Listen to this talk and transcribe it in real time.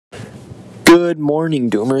Good morning,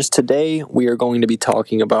 Doomers. Today we are going to be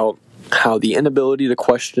talking about how the inability to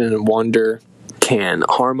question and wonder can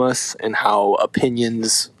harm us and how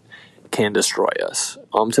opinions can destroy us.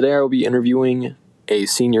 Today I will be interviewing a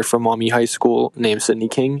senior from Maumee High School named Sydney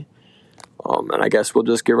King, and I guess we'll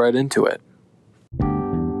just get right into it.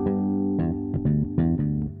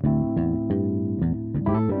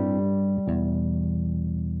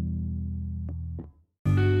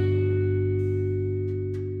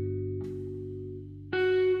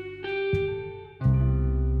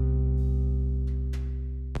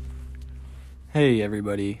 Hey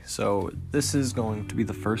everybody, so this is going to be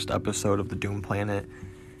the first episode of the Doom Planet,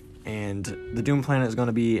 and the Doom Planet is going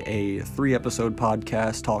to be a 3-episode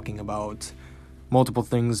podcast talking about multiple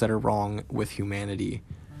things that are wrong with humanity.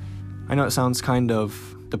 I know it sounds kind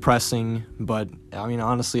of depressing, but I mean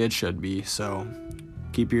honestly it should be, so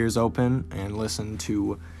keep your ears open and listen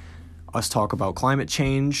to us talk about climate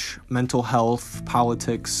change, mental health,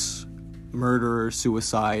 politics, murder,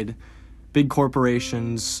 suicide, big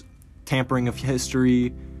corporations, tampering of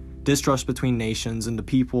history, distrust between nations and the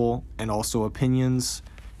people, and also opinions,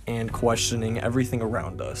 and questioning everything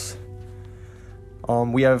around us.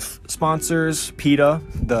 We have sponsors, PETA,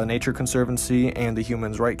 the Nature Conservancy, and the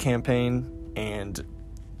Human Rights Campaign, and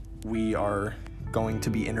we are going to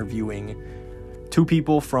be interviewing 2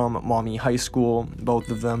 people from Maumee High School, both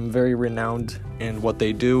of them very renowned in what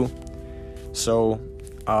they do. So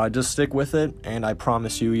just stick with it, and I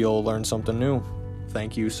promise you'll learn something new.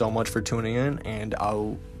 Thank you so much for tuning in, and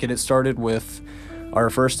I'll get it started with our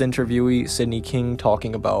first interviewee, Sydney King,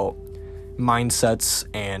 talking about mindsets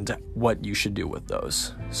and what you should do with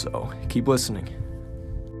those. So keep listening.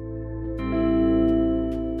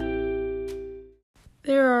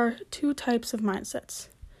 There are 2 types of mindsets.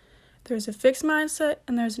 There's a fixed mindset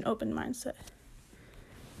and there's an open mindset.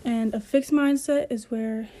 And a fixed mindset is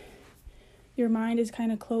where your mind is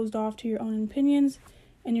kind of closed off to your own opinions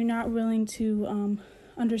and you're not willing to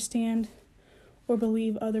understand or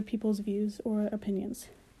believe other people's views or opinions.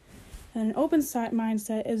 And an open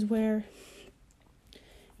mindset is where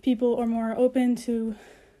people are more open to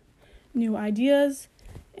new ideas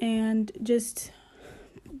and just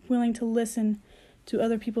willing to listen to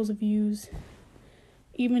other people's views,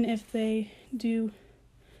 even if they do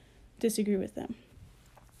disagree with them.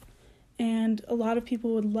 And a lot of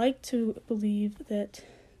people would like to believe that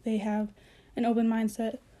they have an open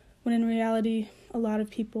mindset, when in reality, a lot of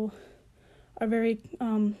people are very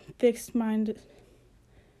fixed-minded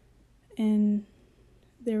in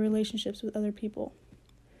their relationships with other people.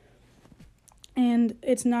 And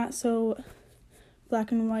it's not so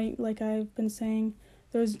black and white like I've been saying.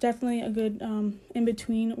 There's definitely a good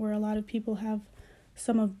in-between where a lot of people have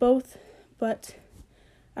some of both, but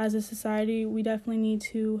as a society, we definitely need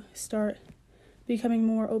to start becoming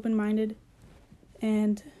more open-minded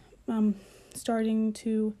and starting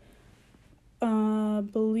to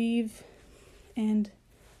believe and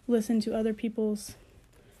listen to other people's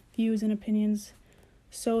views and opinions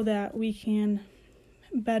so that we can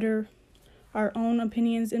better our own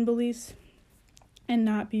opinions and beliefs and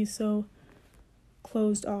not be so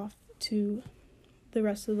closed off to the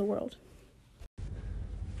rest of the world.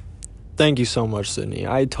 Thank you so much, Sydney.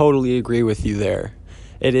 I totally agree with you there.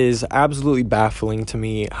 It is absolutely baffling to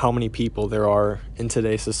me how many people there are in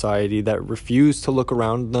today's society that refuse to look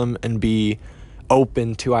around them and be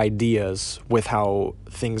open to ideas with how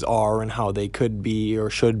things are and how they could be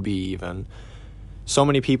or should be even. So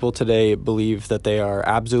many people today believe that they are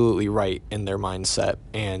absolutely right in their mindset,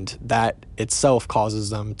 and that itself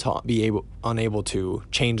causes them to be unable to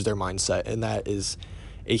change their mindset, and that is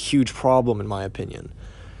a huge problem in my opinion.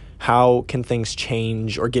 How can things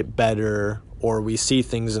change or get better, or we see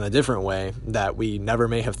things in a different way that we never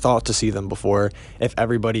may have thought to see them before if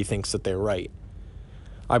everybody thinks that they're right?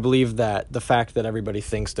 I believe that the fact that everybody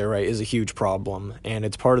thinks they're right is a huge problem, and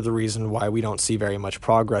it's part of the reason why we don't see very much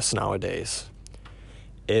progress nowadays.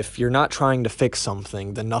 If you're not trying to fix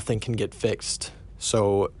something, then nothing can get fixed.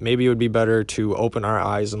 So maybe it would be better to open our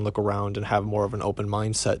eyes and look around and have more of an open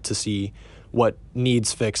mindset to see what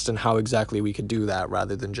needs fixed and how exactly we could do that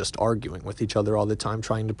rather than just arguing with each other all the time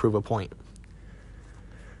trying to prove a point.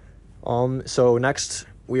 So next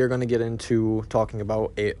we are going to get into talking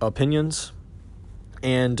about opinions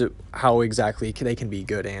and how exactly they can be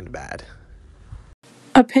good and bad.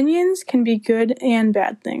 Opinions can be good and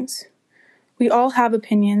bad things. We all have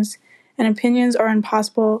opinions, and opinions are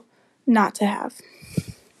impossible not to have.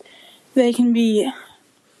 They can be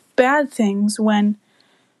bad things when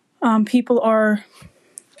people are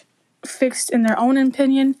fixed in their own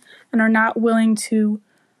opinion and are not willing to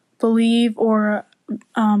believe or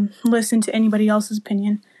listen to anybody else's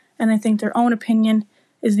opinion. and they think their own opinion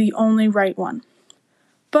is the only right one.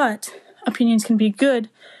 But opinions can be good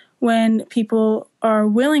when people are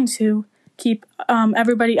willing to keep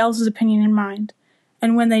everybody else's opinion in mind.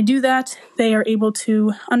 And when they do that, they are able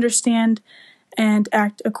to understand and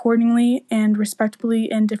act accordingly and respectfully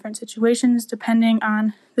in different situations, depending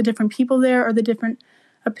on the different people there or the different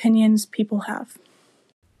opinions people have.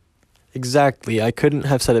 Exactly. I couldn't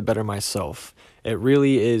have said it better myself. It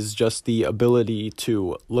really is just the ability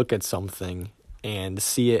to look at something and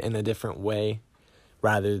see it in a different way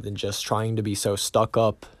rather than just trying to be so stuck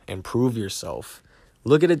up and prove yourself.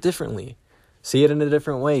 Look at it differently. See it in a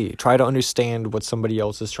different way. Try to understand what somebody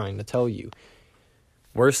else is trying to tell you.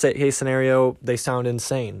 Worst case scenario, they sound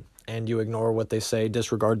insane, and you ignore what they say,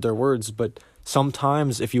 disregard their words, but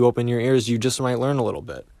sometimes if you open your ears, you just might learn a little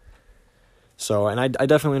bit. So, and I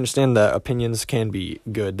definitely understand that opinions can be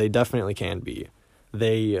good. They definitely can be.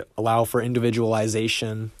 They allow for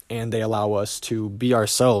individualization, and they allow us to be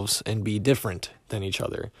ourselves and be different than each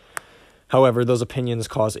other. However, those opinions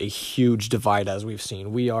cause a huge divide, as we've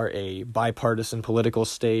seen. We are a bipartisan political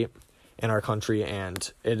state in our country,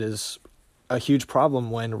 and it is a huge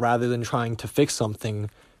problem when, rather than trying to fix something,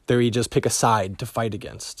 they just pick a side to fight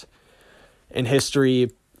against. In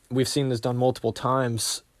history, we've seen this done multiple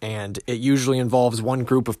times, and it usually involves one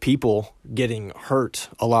group of people getting hurt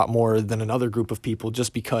a lot more than another group of people,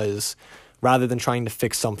 just because rather than trying to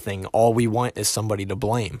fix something, all we want is somebody to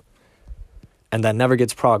blame. And that never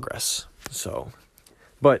gets progress. So,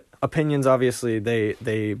 but opinions, obviously,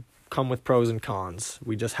 they come with pros and cons.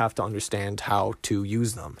 We just have to understand how to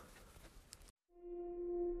use them.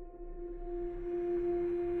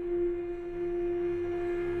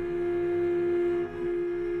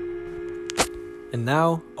 And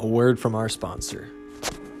now, a word from our sponsor.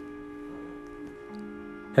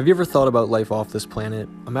 Have you ever thought about life off this planet?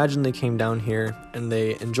 Imagine they came down here and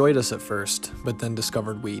they enjoyed us at first, but then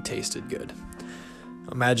discovered we tasted good.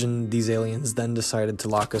 Imagine these aliens then decided to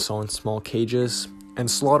lock us all in small cages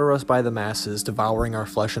and slaughter us by the masses, devouring our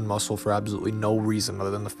flesh and muscle for absolutely no reason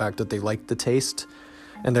other than the fact that they liked the taste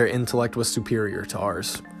and their intellect was superior to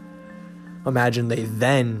ours. Imagine they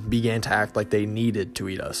then began to act like they needed to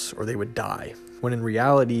eat us or they would die, when in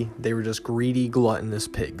reality, they were just greedy, gluttonous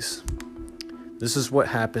pigs. This is what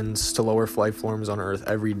happens to lower life forms on Earth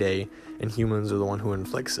every day, and humans are the one who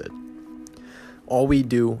inflicts it. All we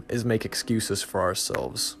do is make excuses for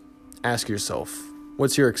ourselves. Ask yourself,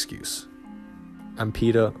 what's your excuse? I'm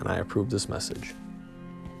PETA, and I approve this message.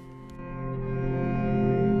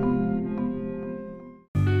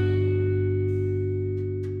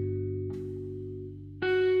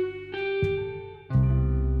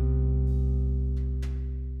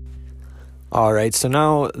 Alright, so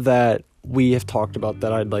now that we have talked about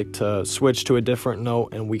that, I'd like to switch to a different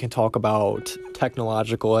note and we can talk about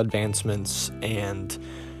technological advancements and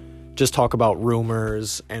just talk about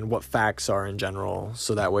rumors and what facts are in general,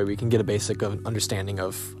 so that way we can get a basic understanding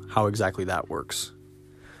of how exactly that works.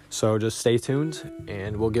 So just stay tuned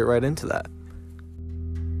and we'll get right into that.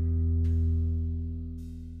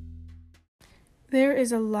 There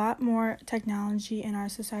is a lot more technology in our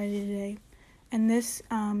society today, and this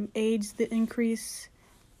aids the increase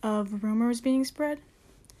of rumors being spread.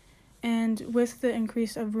 And with the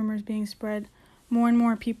increase of rumors being spread, more and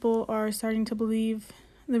more people are starting to believe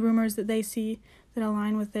the rumors that they see that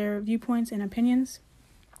align with their viewpoints and opinions.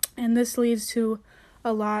 And this leads to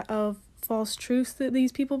a lot of false truths that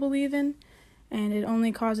these people believe in, and it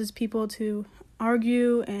only causes people to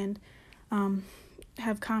argue and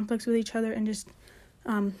have conflicts with each other and just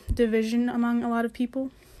division among a lot of people.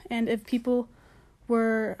 And if people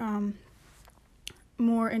were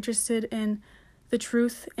more interested in the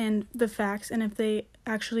truth and the facts, and if they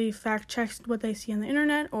actually fact checked what they see on the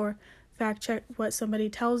internet or fact check what somebody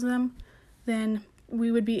tells them, then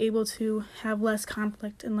we would be able to have less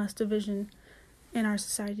conflict and less division in our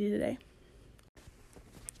society today.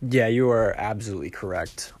 Yeah, you are absolutely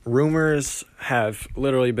correct. Rumors have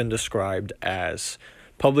literally been described as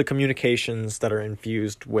public communications that are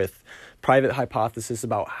infused with private hypothesis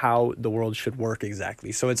about how the world should work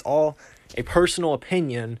exactly. So it's all a personal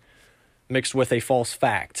opinion mixed with a false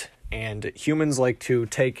fact. And humans like to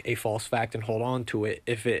take a false fact and hold on to it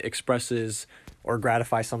if it expresses or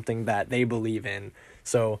gratifies something that they believe in.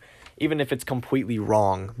 So even if it's completely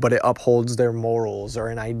wrong, but it upholds their morals or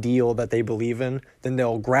an ideal that they believe in, then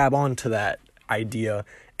they'll grab onto that idea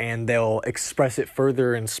and they'll express it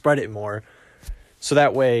further and spread it more. So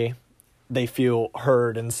that way they feel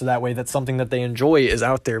heard, and so that way that's something that they enjoy is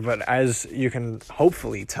out there. But as you can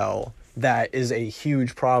hopefully tell, that is a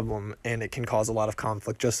huge problem, and it can cause a lot of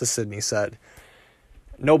conflict, just as Sydney said.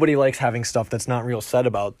 nobody likes having stuff that's not real said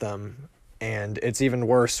about them. And it's even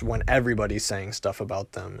worse when everybody's saying stuff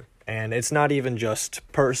about them. And it's not even just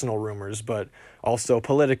personal rumors, but also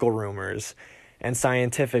political rumors and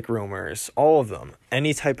scientific rumors, all of them.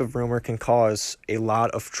 Any type of rumor can cause a lot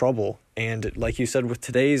of trouble. And like you said, with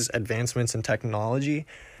today's advancements in technology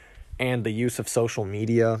and the use of social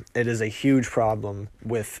media, it is a huge problem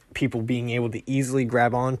with people being able to easily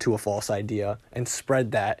grab onto a false idea and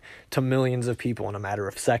spread that to millions of people in a matter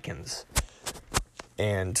of seconds.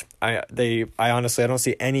 And I honestly, I don't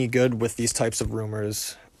see any good with these types of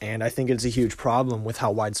rumors, and I think it's a huge problem with how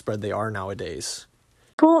widespread they are nowadays.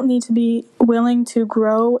 People need to be willing to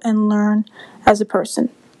grow and learn as a person.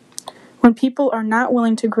 When people are not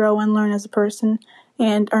willing to grow and learn as a person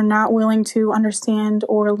and are not willing to understand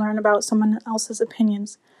or learn about someone else's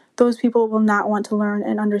opinions, those people will not want to learn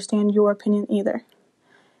and understand your opinion either.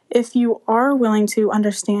 If you are willing to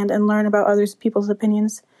understand and learn about other people's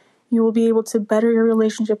opinions, you will be able to better your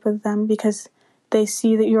relationship with them because they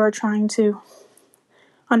see that you are trying to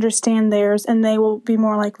understand theirs, and they will be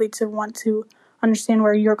more likely to want to understand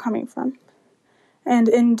where you're coming from. And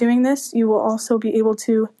in doing this, you will also be able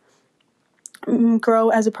to grow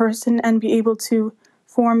as a person and be able to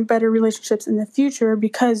form better relationships in the future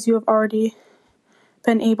because you have already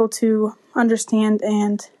been able to understand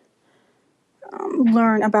and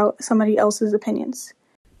learn about somebody else's opinions.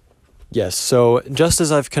 Yes, so just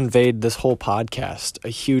as I've conveyed this whole podcast, a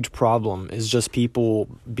huge problem is just people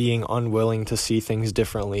being unwilling to see things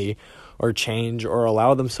differently or change or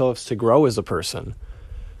allow themselves to grow as a person.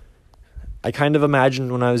 I kind of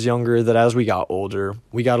imagined when I was younger that as we got older,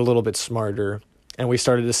 we got a little bit smarter and we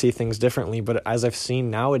started to see things differently. But as I've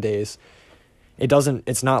seen nowadays,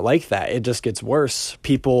 it's not like that. It just gets worse.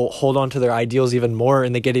 People hold on to their ideals even more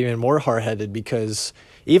and they get even more hard-headed because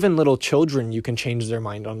even little children, you can change their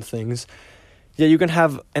mind on things. Yeah, you can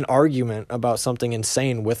have an argument about something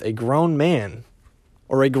insane with a grown man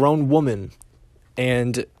or a grown woman,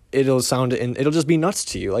 and it'll just be nuts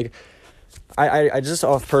to you. Like, I just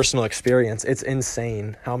off personal experience, it's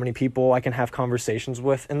insane how many people I can have conversations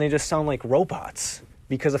with, and they just sound like robots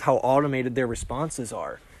because of how automated their responses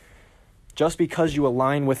are. Just because you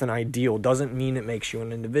align with an ideal doesn't mean it makes you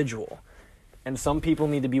an individual. And some people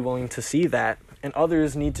need to be willing to see that, and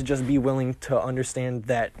others need to just be willing to understand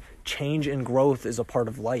that change and growth is a part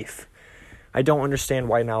of life. I don't understand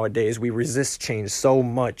why nowadays we resist change so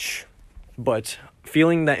much, but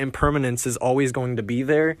feeling that impermanence is always going to be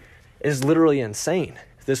there is literally insane.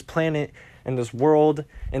 This planet and this world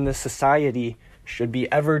and this society should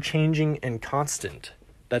be ever-changing and constant.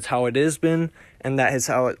 That's how it has been, and that is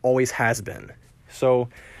how it always has been. So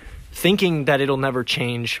thinking that it'll never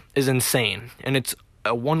change is insane, and it's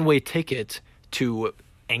a one-way ticket to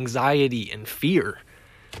anxiety and fear.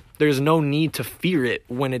 There's no need to fear it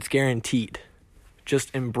when it's guaranteed.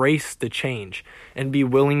 Just embrace the change and be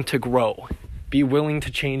willing to grow. Be willing to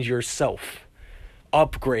change yourself,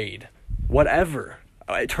 upgrade, whatever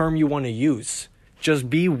term you want to use. Just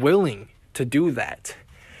be willing to do that.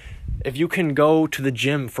 If you can go to the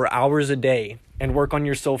gym for hours a day and work on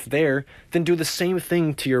yourself there, then do the same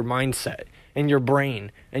thing to your mindset and your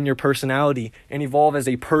brain and your personality and evolve as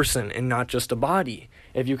a person and not just a body.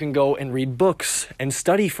 If you can go and read books and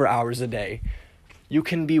study for hours a day, you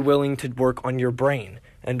can be willing to work on your brain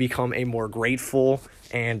and become a more grateful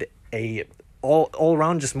and a all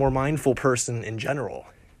around just more mindful person in general.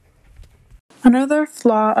 Another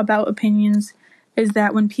flaw about opinions is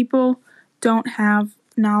that when people don't have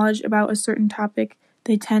knowledge about a certain topic,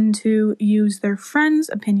 they tend to use their friend's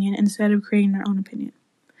opinion instead of creating their own opinion.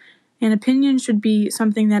 An opinion should be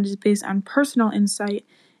something that is based on personal insight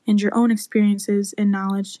and your own experiences and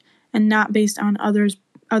knowledge, and not based on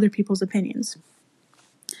other people's opinions.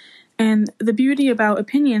 And the beauty about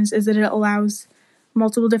opinions is that it allows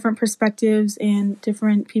multiple different perspectives and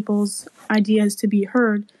different people's ideas to be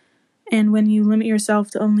heard. And when you limit yourself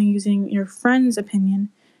to only using your friend's opinion,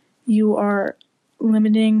 you are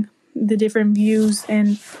limiting the different views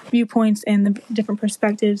and viewpoints and the different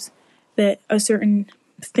perspectives that a certain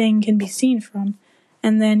thing can be seen from.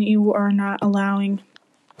 And then you are not allowing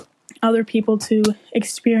other people to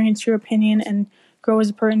experience your opinion and grow as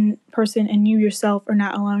a person, and you yourself are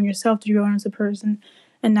not allowing yourself to grow as a person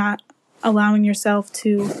and not allowing yourself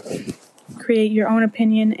to create your own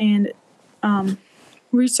opinion and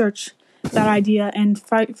research that idea and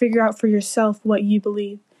figure out for yourself what you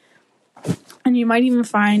believe. And you might even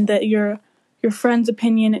find that your friend's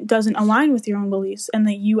opinion doesn't align with your own beliefs and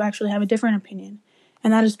that you actually have a different opinion.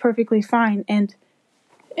 And that is perfectly fine. And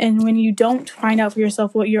when you don't find out for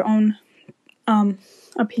yourself what your own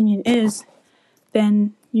opinion is,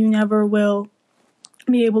 then you never will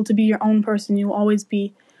be able to be your own person. You'll always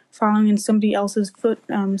be following in somebody else's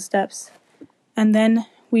footsteps. And then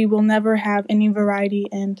we will never have any variety,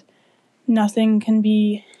 and nothing can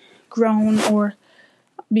be grown or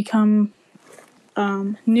become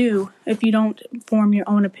new if you don't form your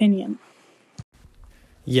own opinion.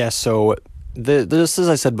 Yes, so this, as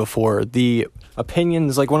I said before, the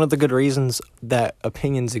opinions, like one of the good reasons that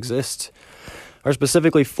opinions exist are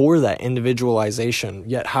specifically for that individualization.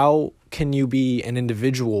 Yet how can you be an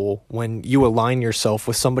individual when you align yourself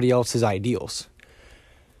with somebody else's ideals?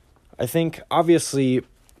 I think, obviously,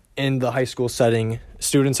 in the high school setting,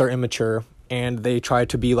 students are immature and they try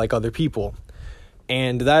to be like other people.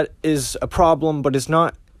 And that is a problem, but it's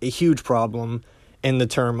not a huge problem in the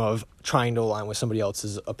term of trying to align with somebody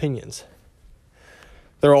else's opinions.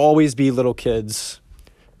 There will always be little kids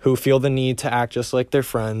who feel the need to act just like their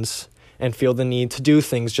friends and feel the need to do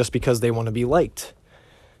things just because they want to be liked.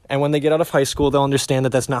 And when they get out of high school, they'll understand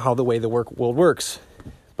that that's not how the way the world works.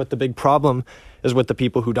 But the big problem is with the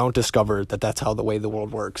people who don't discover that that's how the way the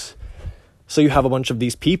world works. So you have a bunch of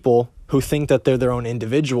these people who think that they're their own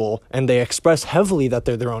individual, and they express heavily that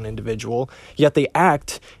they're their own individual, yet they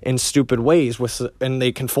act in stupid ways, and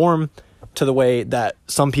they conform to the way that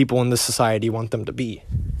some people in this society want them to be.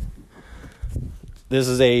 This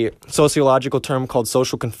is a sociological term called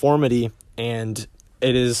social conformity, and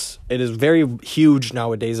it is very huge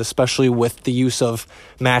nowadays, especially with the use of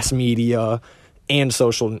mass media and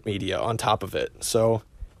social media on top of it. So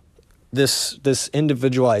this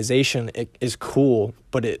individualization is cool,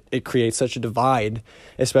 but it creates such a divide,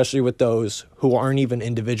 especially with those who aren't even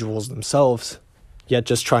individuals themselves, yet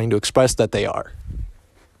just trying to express that they are.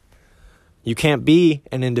 You can't be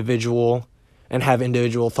an individual and have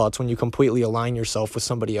individual thoughts when you completely align yourself with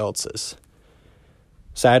somebody else's.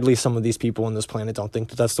 Sadly, some of these people on this planet don't think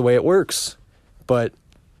that that's the way it works. But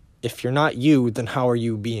if you're not you, then how are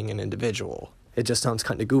you being an individual? It just sounds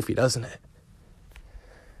kind of goofy, doesn't it?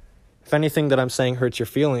 If anything that I'm saying hurts your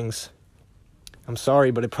feelings, I'm sorry,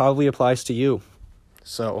 but it probably applies to you.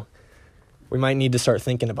 So we might need to start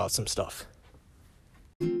thinking about some stuff.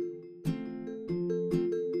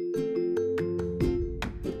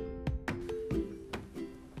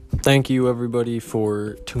 Thank you, everybody,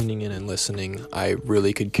 for tuning in and listening. I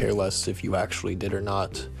really could care less if you actually did or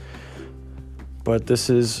not. But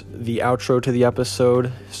this is the outro to the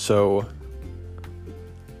episode, so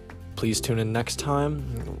please tune in next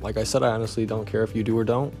time. Like I said, I honestly don't care if you do or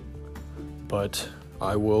don't, but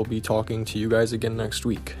I will be talking to you guys again next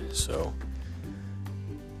week. So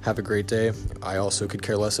have a great day. I also could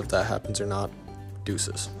care less if that happens or not.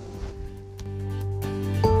 Deuces.